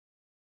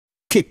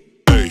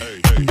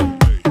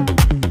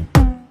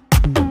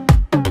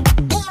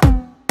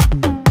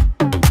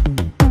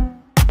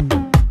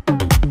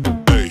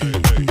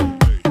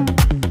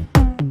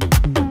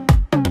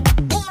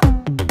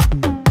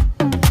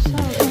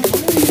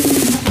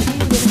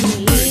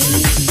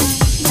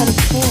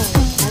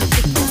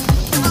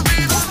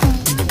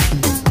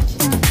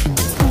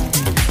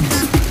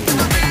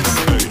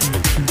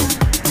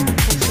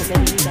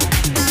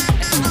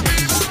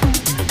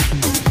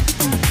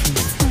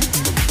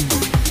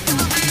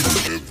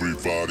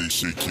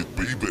shake it,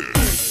 baby.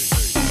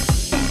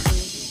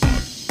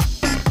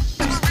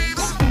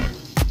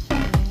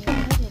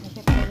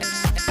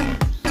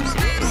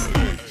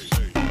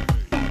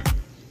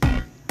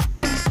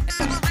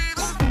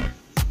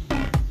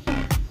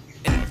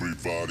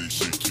 Everybody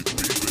shake it,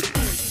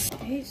 baby.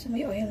 Okay, so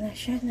may oil na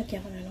siya. Lagyan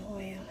ko na ng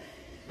oil.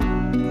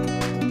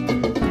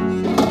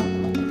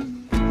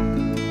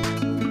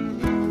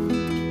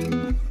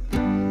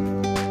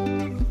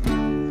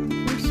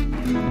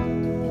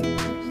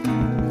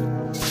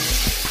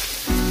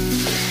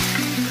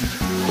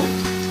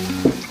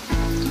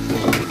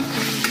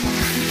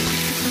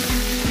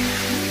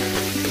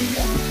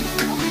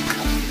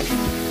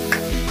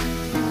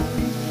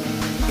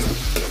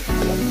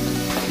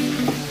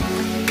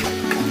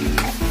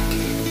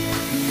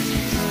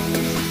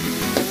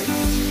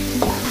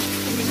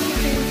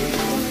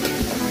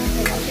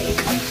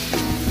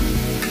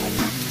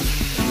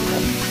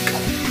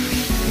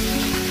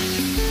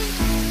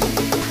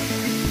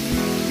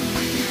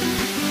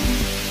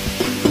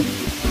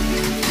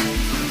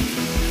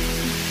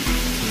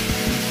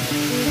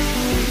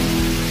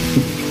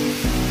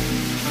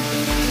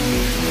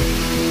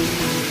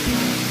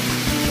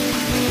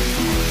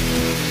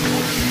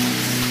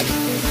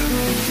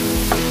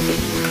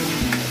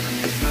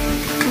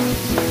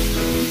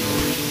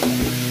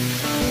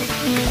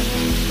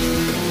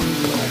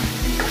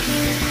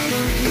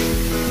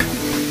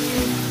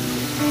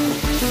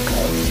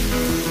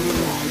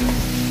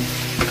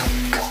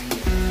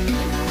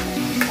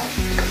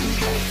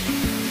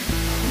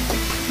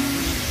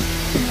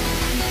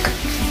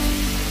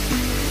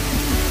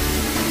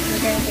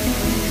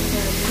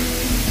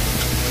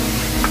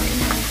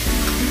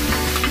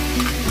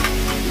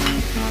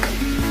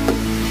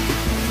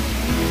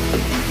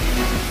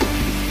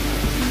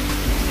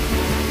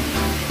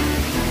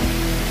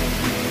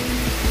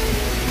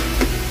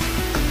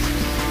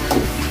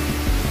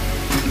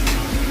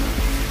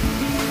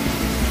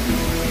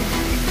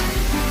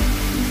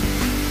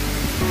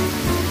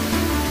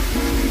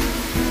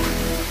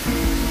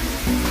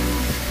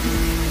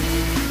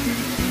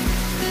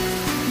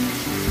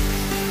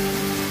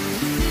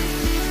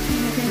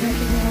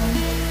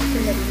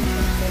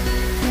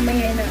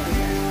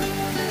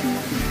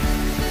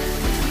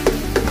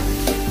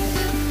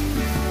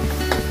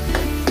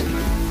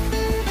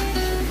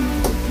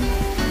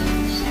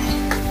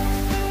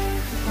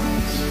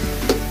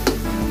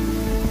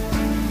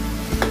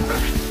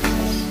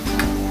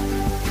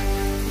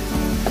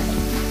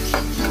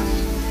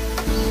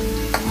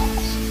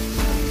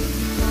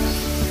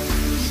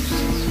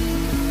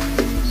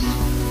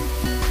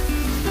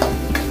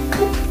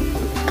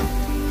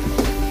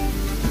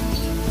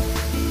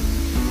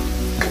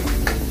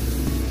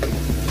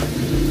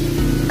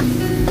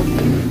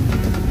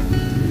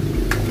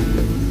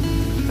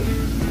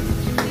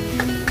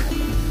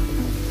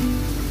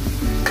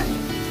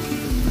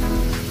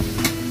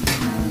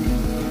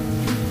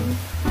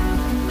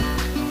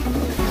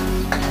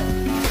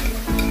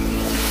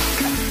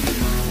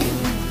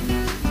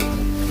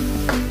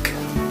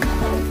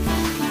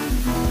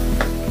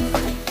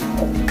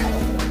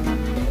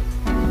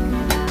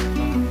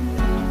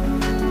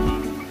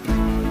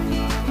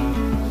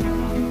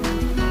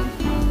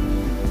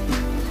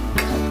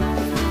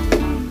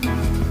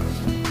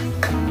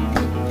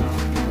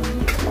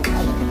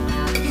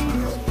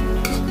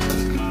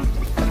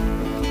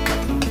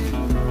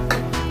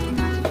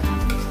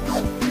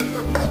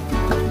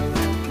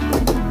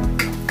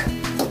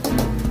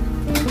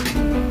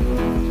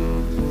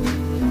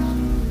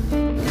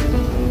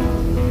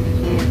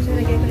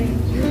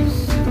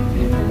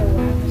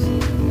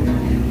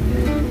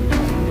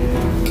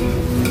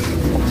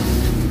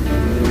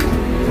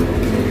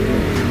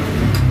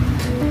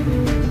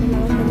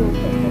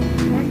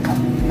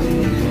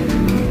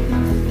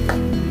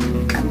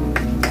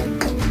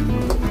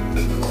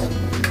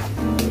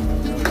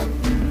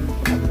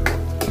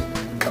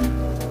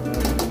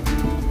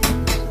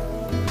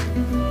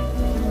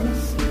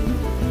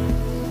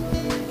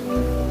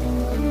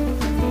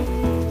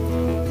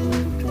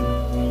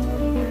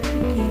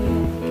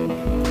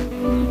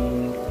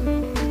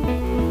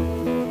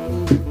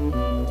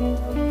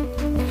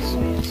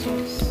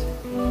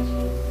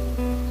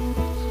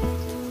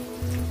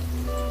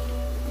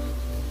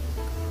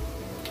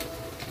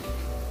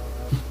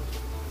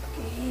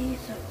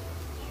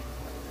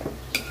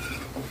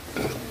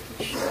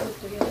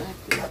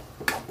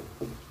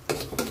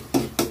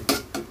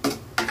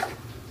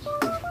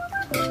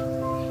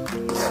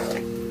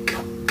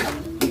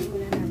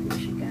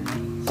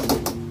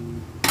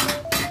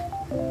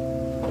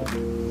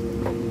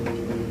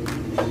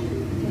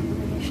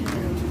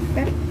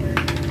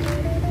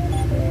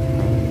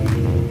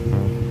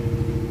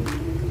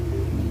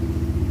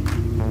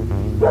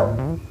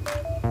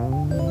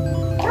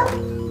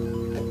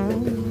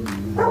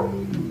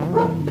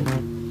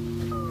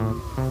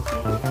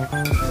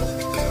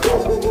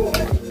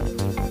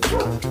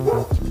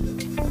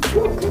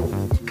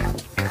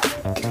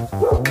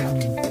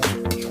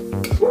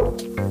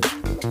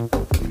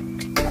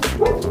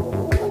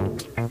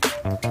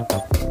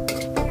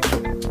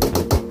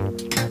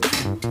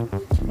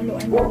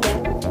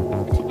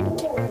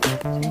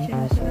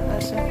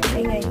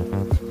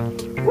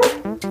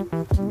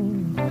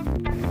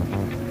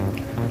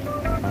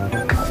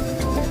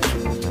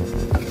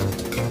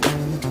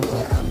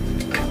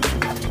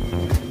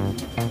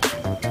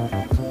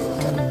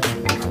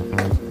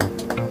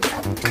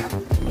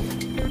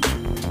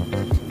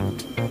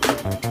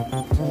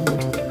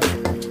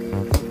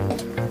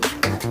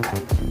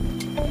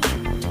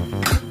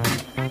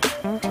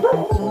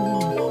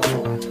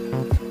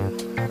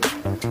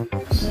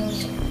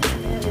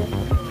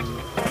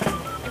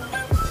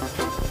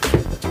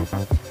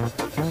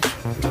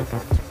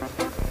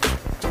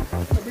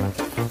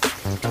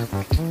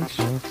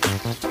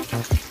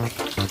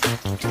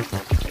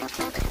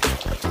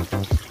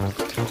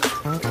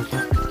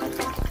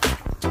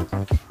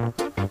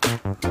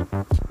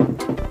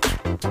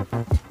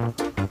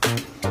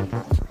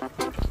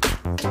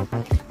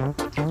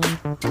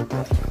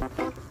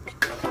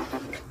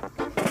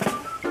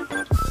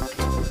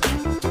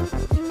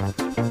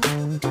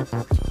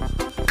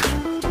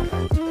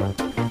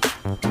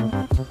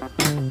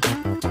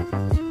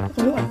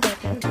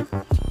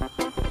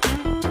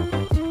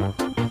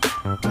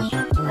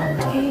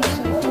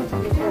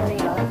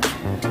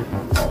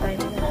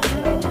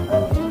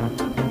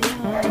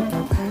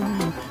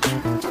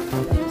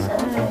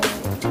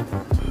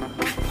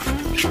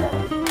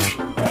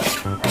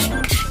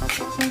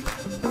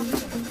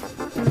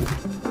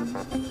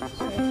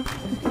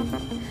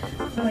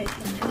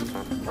 Wait.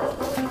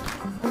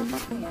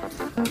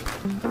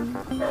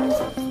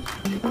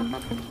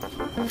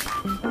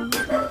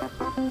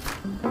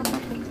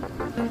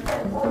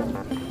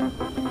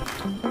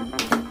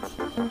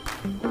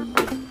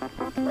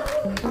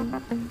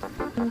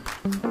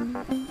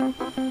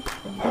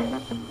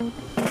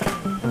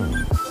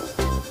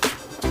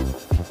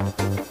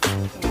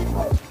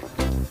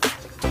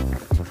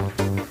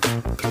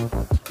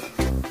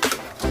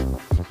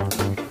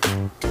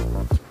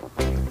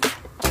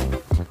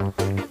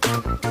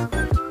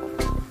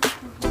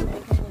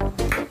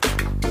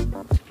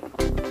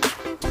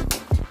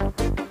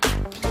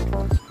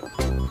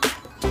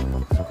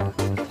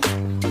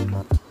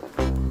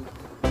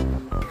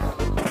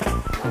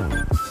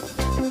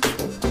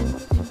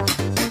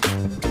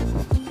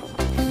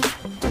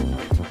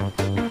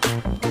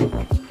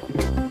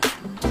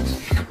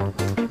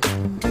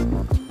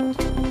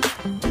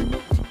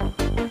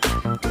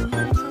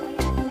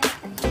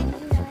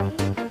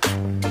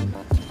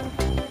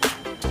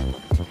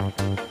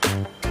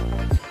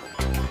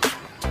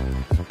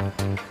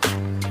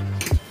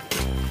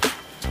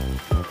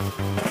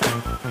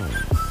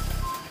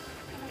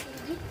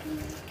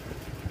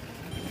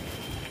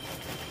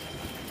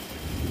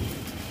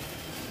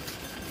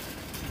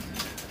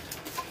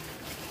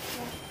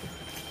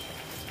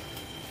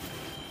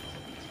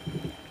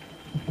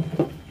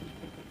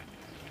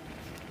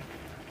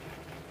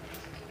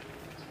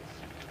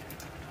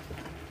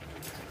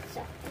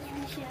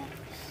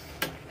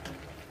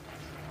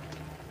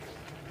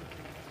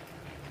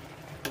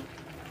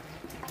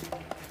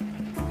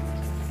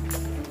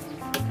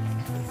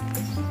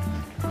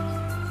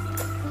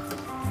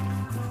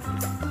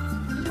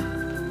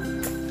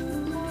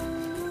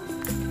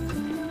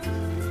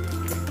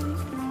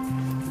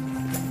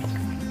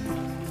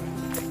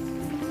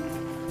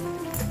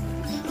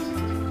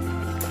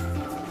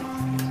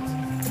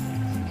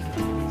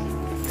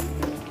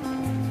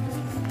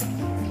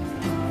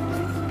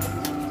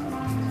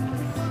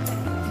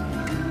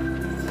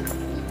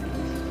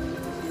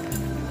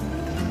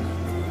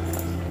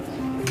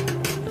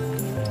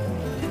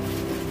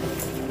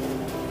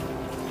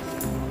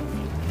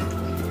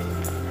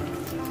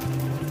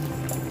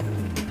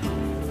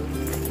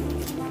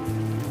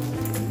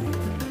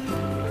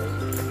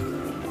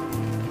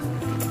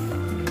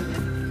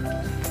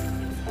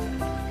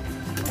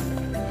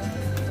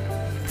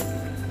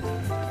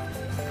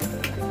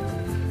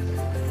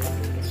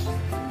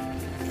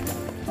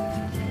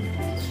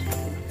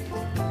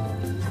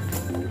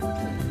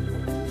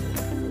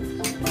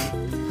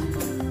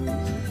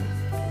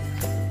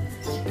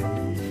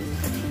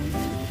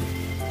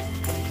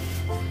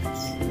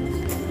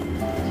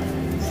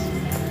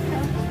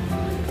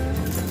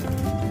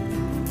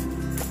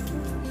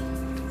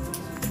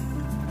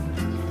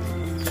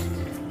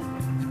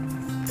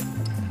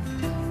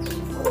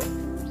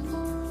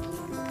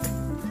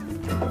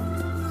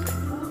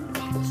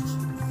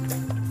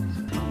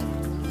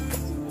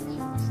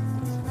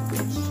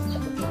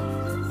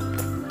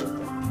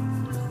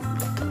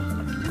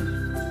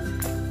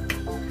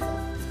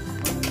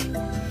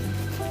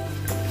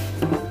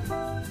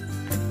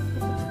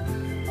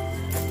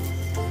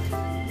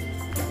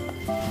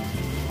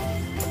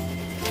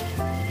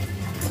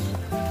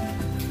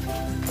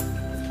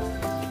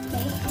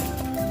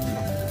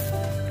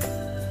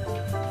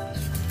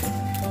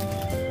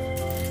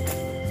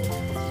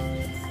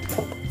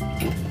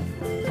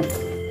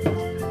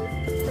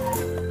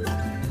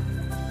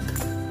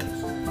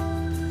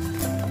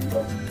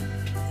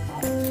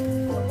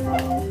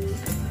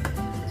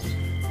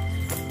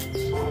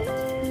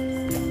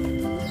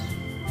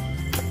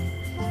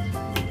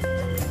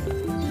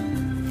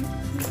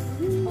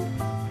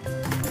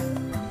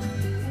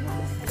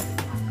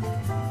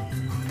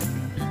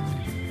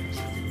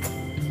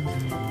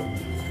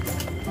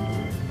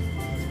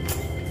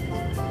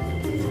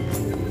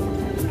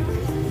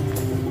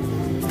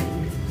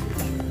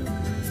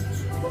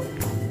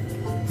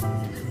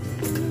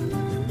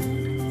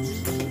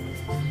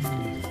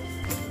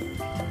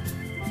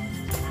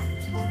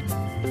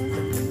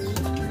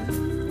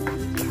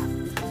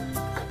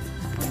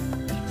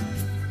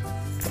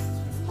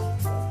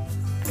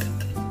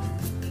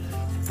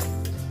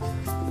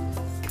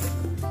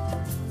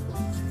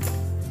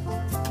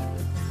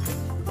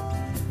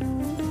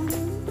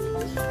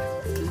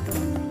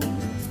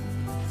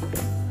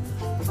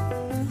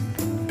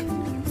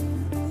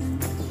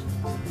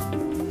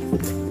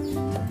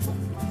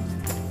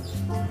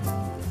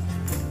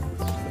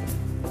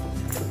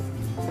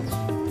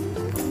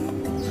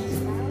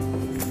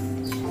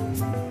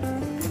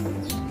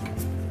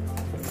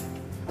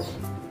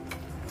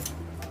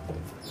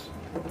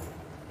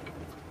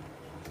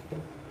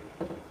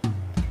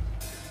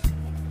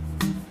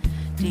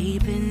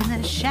 Deep in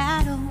the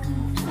shadows,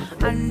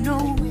 I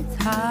know it's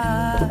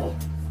hard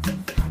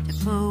to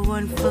put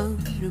one foot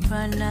in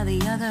front of the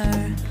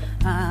other.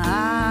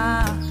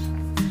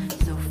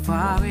 So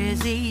far as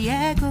the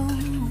echo,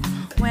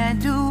 where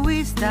do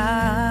we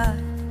start?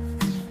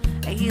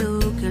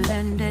 You can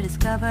learn to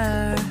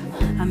discover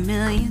a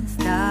million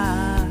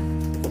stars.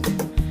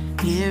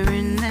 Here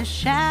in the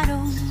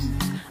shadows,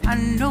 I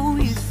know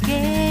you're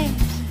scared.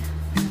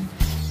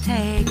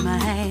 Take my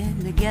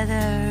hand,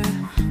 together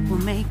we'll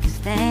make a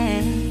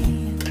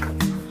stand.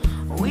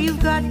 We've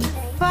got to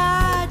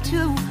fight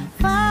to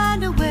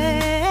find a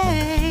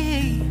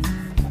way.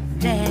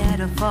 Dare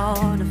to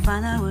fall to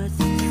find out what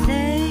to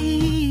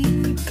say.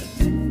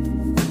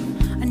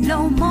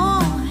 No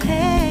more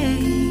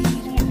hate.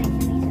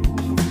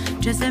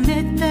 Just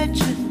admit that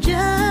you're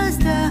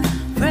just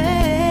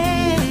afraid.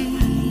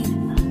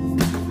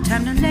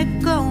 Time to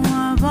let go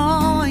of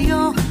all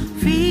your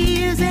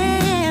fears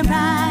and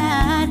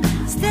pride.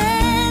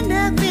 Stand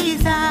up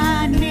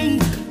beside me,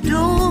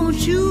 don't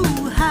you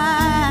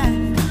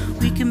hide.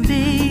 We can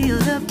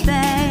build a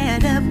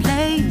better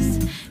place.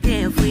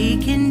 If we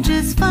can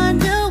just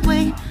find a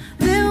way,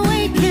 then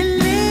we can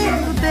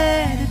live a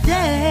better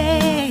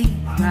day.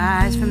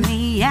 Rise from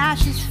the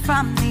ashes,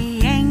 from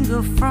the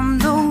anger, from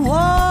the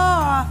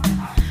war.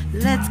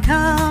 Let's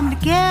come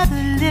together,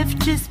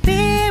 lift your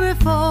spirit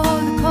for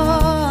the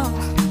cause.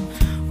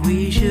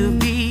 We should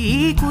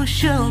be equal,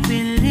 should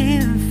be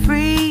living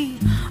free.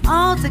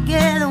 All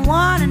together,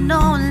 one and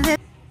all.